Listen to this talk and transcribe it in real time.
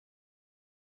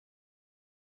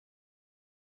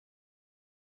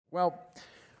Well,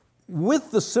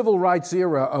 with the civil rights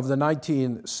era of the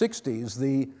 1960s,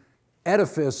 the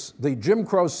edifice, the Jim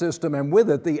Crow system, and with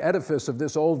it, the edifice of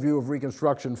this old view of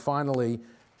Reconstruction finally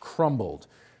crumbled.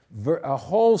 A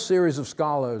whole series of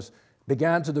scholars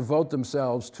began to devote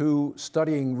themselves to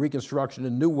studying Reconstruction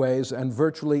in new ways, and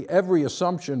virtually every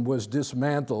assumption was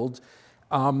dismantled,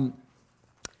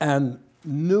 and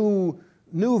new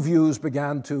views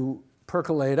began to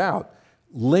percolate out.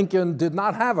 Lincoln did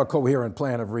not have a coherent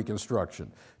plan of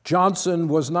Reconstruction. Johnson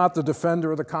was not the defender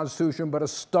of the Constitution, but a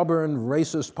stubborn,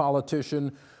 racist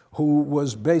politician who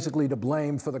was basically to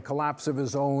blame for the collapse of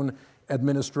his own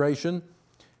administration.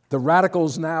 The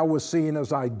radicals now were seen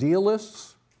as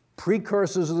idealists,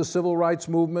 precursors of the civil rights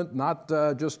movement, not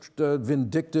just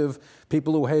vindictive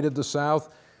people who hated the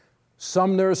South.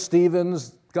 Sumner,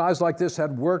 Stevens, guys like this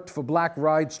had worked for black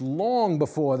rights long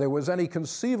before there was any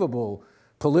conceivable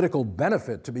political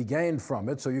benefit to be gained from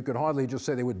it, so you could hardly just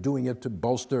say they were doing it to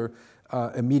bolster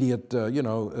immediate,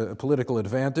 political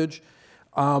advantage.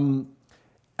 Nor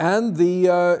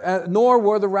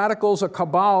were the radicals a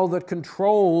cabal that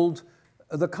controlled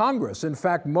the Congress. In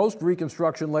fact, most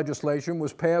Reconstruction legislation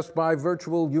was passed by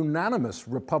virtual unanimous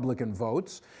Republican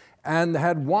votes and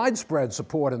had widespread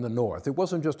support in the North. It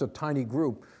wasn't just a tiny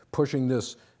group pushing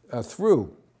this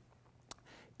through.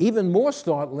 Even more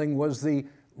startling was the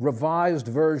revised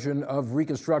version of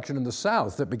Reconstruction in the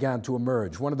South that began to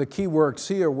emerge. One of the key works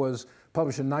here was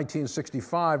published in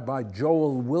 1965 by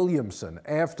Joel Williamson,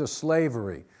 After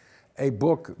Slavery, a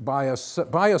book by a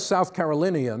South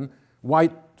Carolinian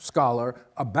white scholar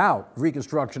about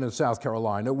Reconstruction in South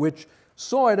Carolina, which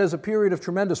saw it as a period of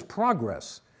tremendous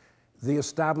progress. The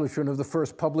establishment of the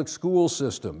first public school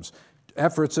systems,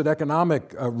 efforts at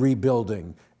economic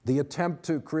rebuilding, the attempt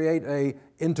to create an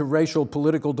interracial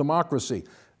political democracy.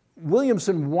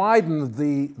 Williamson widened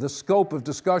the scope of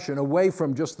discussion away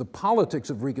from just the politics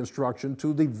of Reconstruction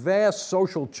to the vast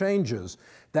social changes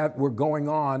that were going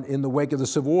on in the wake of the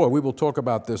Civil War. We will talk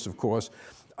about this, of course.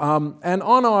 And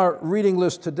on our reading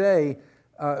list today,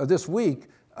 this week,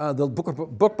 the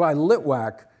book by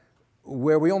Litwack,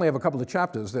 where we only have a couple of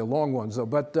chapters, they're long ones though,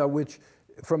 but which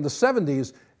from the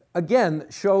 70s, again,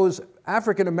 shows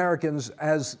African Americans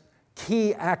as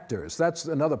key actors. That's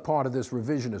another part of this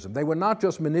revisionism. They were not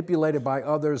just manipulated by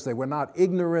others, they were not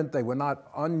ignorant, they were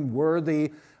not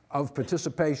unworthy of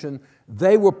participation.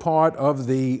 They were part of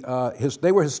they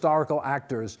were historical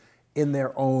actors in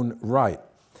their own right.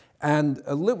 And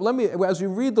let me, as you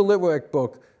read the Litwack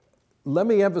book, let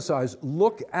me emphasize,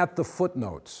 look at the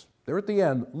footnotes. They're at the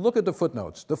end. Look at the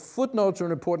footnotes. The footnotes are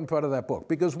an important part of that book,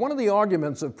 because one of the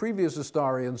arguments of previous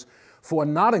historians for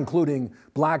not including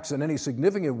blacks in any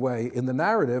significant way in the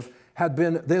narrative had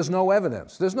been, there's no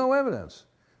evidence. There's no evidence.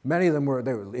 Many of them were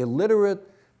illiterate.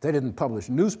 They didn't publish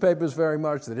newspapers very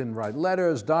much. They didn't write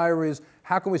letters, diaries.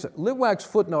 How can we say? Litwack's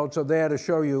footnotes are there to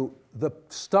show you the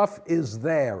stuff is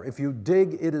there. If you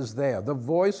dig, it is there. The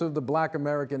voice of the black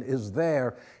American is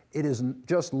there. It is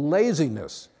just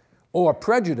laziness or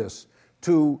prejudice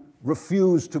to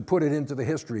refuse to put it into the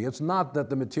history. It's not that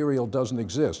the material doesn't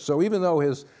exist. So even though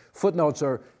his footnotes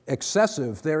are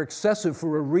excessive, they're excessive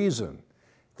for a reason.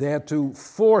 They're to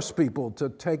force people to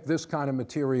take this kind of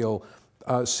material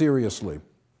seriously.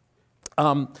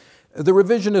 The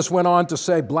revisionists went on to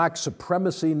say black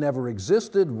supremacy never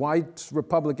existed. White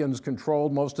Republicans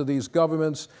controlled most of these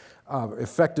governments.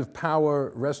 Effective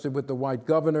power rested with the white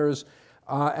governors.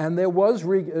 And there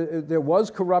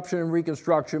was corruption in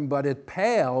Reconstruction, but it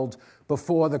paled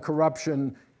before the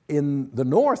corruption in the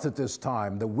North at this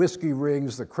time, the whiskey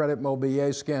rings, the Credit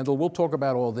Mobilier scandal. We'll talk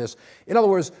about all this. In other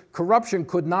words, corruption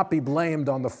could not be blamed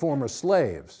on the former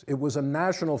slaves. It was a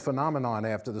national phenomenon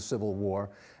after the Civil War.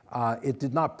 It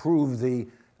did not prove the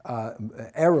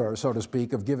error, so to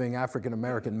speak, of giving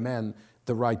African-American men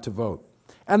the right to vote.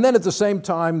 And then at the same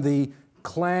time, the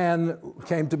Klan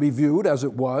came to be viewed, as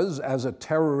it was, as a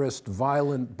terrorist,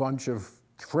 violent bunch of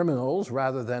criminals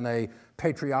rather than a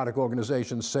patriotic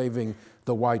organization saving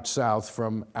the white South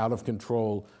from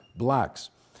out-of-control blacks.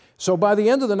 So by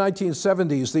the end of the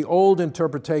 1970s, the old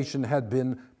interpretation had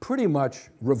been pretty much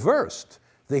reversed.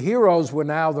 The heroes were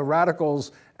now the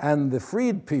radicals and the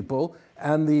freed people,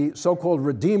 and the so-called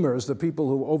redeemers, the people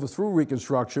who overthrew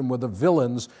Reconstruction, were the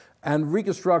villains, and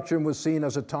Reconstruction was seen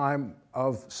as a time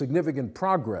of significant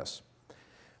progress.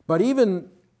 But even,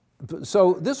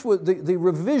 so this was, the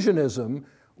revisionism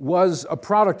was a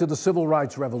product of the Civil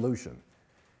Rights Revolution.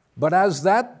 But as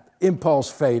that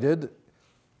impulse faded,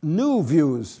 new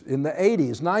views in the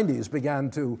 80s, 90s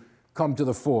began to come to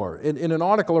the fore. In an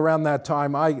article around that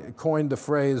time, I coined the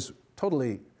phrase,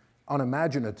 totally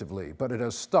unimaginatively, but it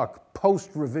has stuck,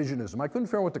 post-revisionism. I couldn't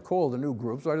figure out what to call the new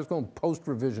group, so I just call them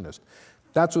post-revisionist.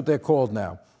 That's what they're called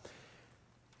now.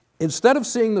 Instead of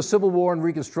seeing the Civil War and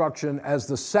Reconstruction as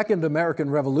the Second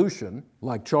American Revolution,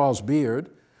 like Charles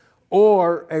Beard,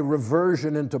 or a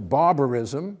reversion into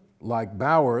barbarism, like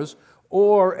Bowers,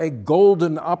 or a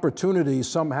golden opportunity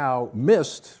somehow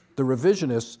missed, the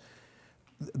revisionists,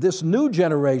 this new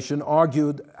generation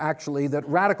argued actually that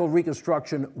radical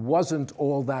Reconstruction wasn't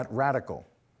all that radical.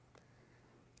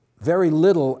 Very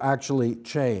little actually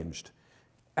changed.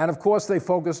 And of course they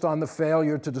focused on the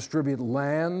failure to distribute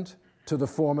land to the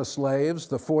former slaves,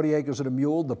 the 40 acres and a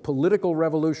mule. The political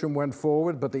revolution went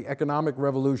forward, but the economic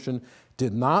revolution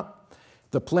did not.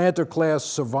 The planter class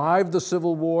survived the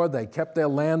Civil War. They kept their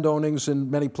land ownings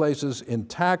in many places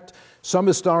intact. Some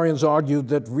historians argued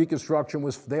that Reconstruction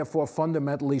was therefore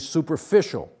fundamentally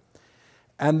superficial.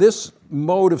 And this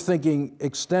mode of thinking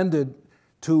extended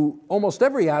to almost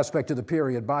every aspect of the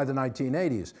period by the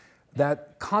 1980s,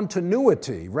 that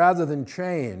continuity rather than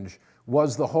change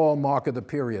was the hallmark of the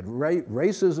period.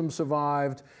 Racism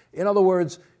survived. In other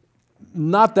words,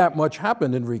 not that much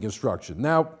happened in Reconstruction.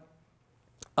 Now,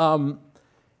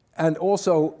 and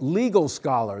also legal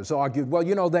scholars argued, well,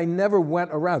 you know, they never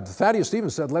went around. Thaddeus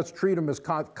Stevens said, let's treat them as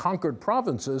conquered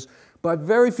provinces, but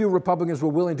very few Republicans were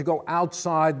willing to go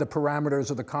outside the parameters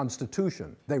of the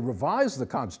Constitution. They revised the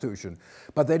Constitution,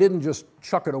 but they didn't just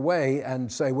chuck it away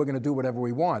and say, we're going to do whatever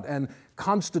we want. And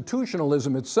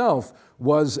constitutionalism itself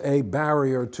was a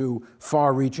barrier to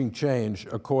far-reaching change,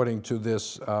 according to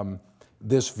this,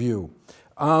 this view.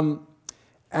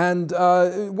 And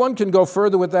one can go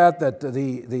further with that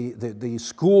the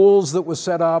schools that were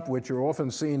set up, which are often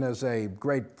seen as a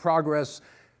great progress,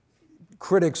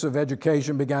 critics of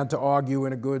education began to argue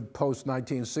in a good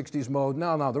post-1960s mode,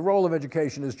 no, the role of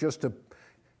education is just to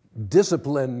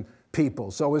discipline people.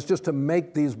 So it's just to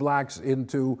make these blacks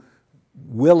into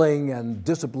willing and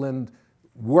disciplined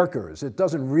workers. It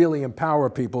doesn't really empower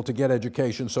people to get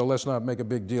education, so let's not make a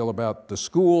big deal about the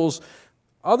schools.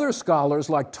 Other scholars,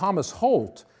 like Thomas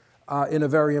Holt, in a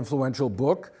very influential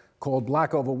book called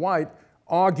Black Over White,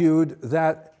 argued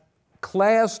that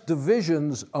class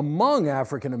divisions among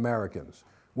African Americans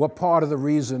were part of the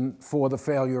reason for the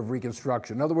failure of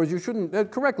Reconstruction. In other words, you shouldn't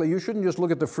just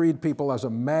look at the freed people as a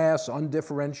mass,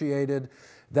 undifferentiated,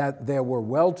 that there were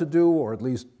well-to-do, or at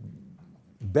least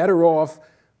better off,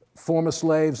 former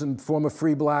slaves and former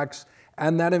free blacks,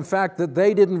 and that in fact that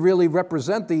they didn't really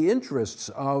represent the interests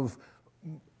of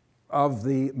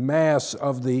the mass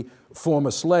of the former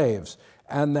slaves,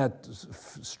 and that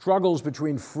struggles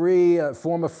between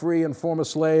former free and former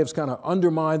slaves kind of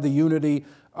undermined the unity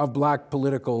of black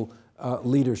political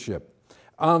leadership.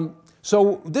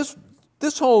 So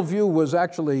this whole view was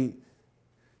actually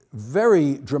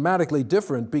very dramatically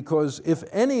different, because if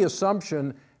any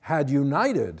assumption had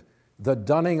united the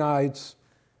Dunningites,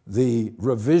 the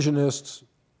revisionists,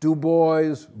 Du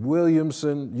Bois,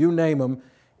 Williamson, you name them,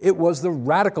 it was the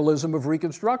radicalism of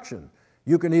Reconstruction.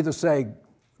 You can either say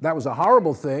that was a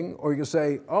horrible thing, or you can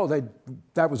say, oh,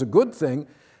 that was a good thing.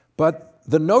 But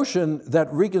the notion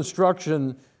that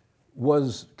Reconstruction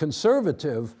was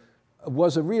conservative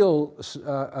was a real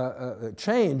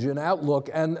change in outlook,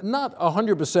 and not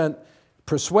 100%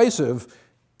 persuasive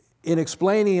in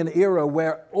explaining an era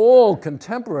where all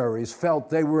contemporaries felt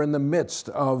they were in the midst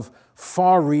of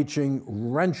far-reaching,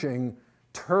 wrenching,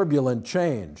 turbulent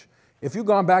change. If you'd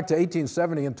gone back to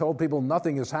 1870 and told people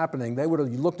nothing is happening, they would have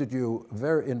looked at you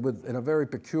in a very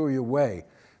peculiar way,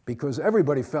 because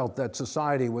everybody felt that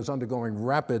society was undergoing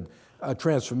rapid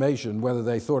transformation, whether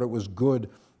they thought it was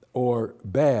good or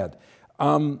bad.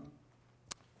 The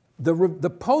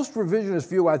post-revisionist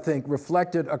view, I think,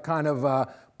 reflected a kind of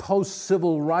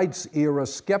post-civil rights era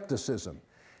skepticism,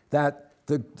 that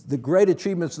the great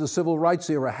achievements of the civil rights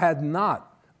era had not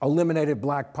eliminated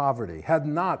black poverty, had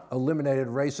not eliminated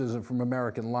racism from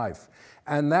American life.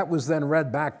 And that was then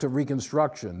read back to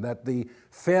Reconstruction, that the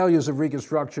failures of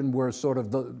Reconstruction were sort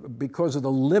of because of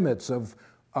the limits of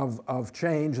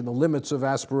change and the limits of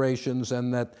aspirations,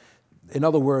 and that, in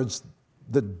other words,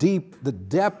 the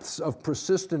depths of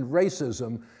persistent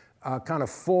racism kind of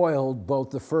foiled both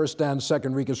the first and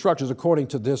second Reconstructions, according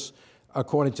to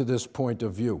this point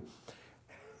of view.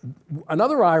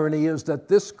 Another irony is that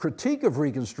this critique of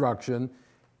Reconstruction,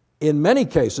 in many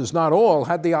cases, not all,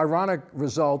 had the ironic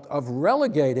result of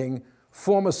relegating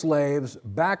former slaves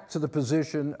back to the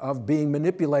position of being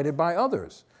manipulated by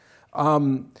others,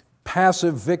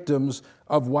 passive victims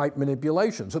of white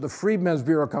manipulation. So the Freedmen's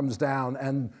Bureau comes down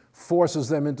and forces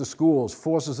them into schools,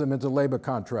 forces them into labor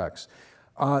contracts.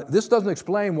 This doesn't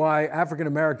explain why African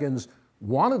Americans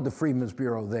wanted the Freedmen's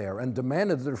Bureau there and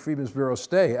demanded that the Freedmen's Bureau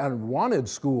stay and wanted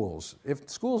schools. If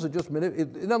schools had just been,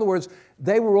 in other words,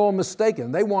 they were all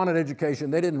mistaken. They wanted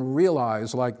education. They didn't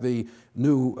realize, like the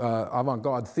new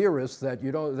avant-garde theorists, that,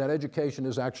 that education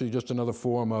is actually just another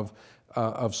form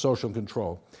of social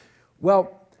control.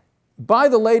 Well, by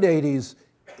the late 80s,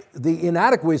 the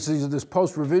inadequacies of this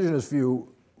post-revisionist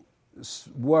view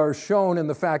were shown in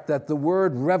the fact that the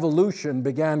word revolution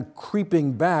began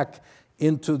creeping back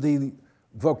into the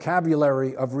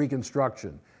vocabulary of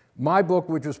Reconstruction. My book,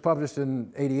 which was published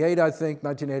in 88, I think,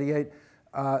 1988,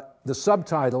 the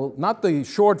subtitle, not the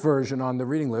short version on the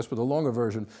reading list, but the longer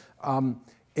version,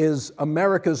 is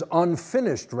America's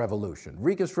Unfinished Revolution.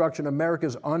 Reconstruction,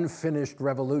 America's Unfinished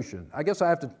Revolution. I guess I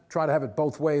have to try to have it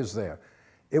both ways there.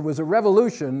 It was a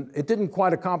revolution. It didn't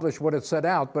quite accomplish what it set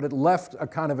out, but it left a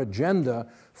kind of agenda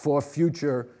for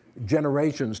future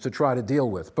generations to try to deal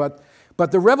with. But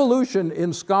the revolution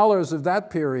in scholars of that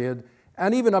period,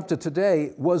 and even up to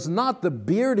today, was not the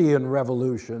Beardian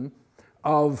revolution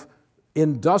of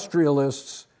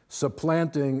industrialists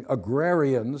supplanting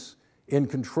agrarians in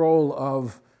control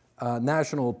of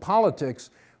national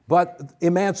politics, but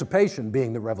emancipation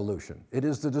being the revolution. It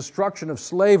is the destruction of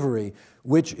slavery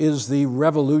which is the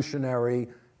revolutionary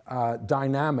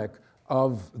dynamic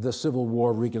of the Civil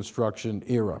War Reconstruction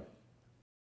era.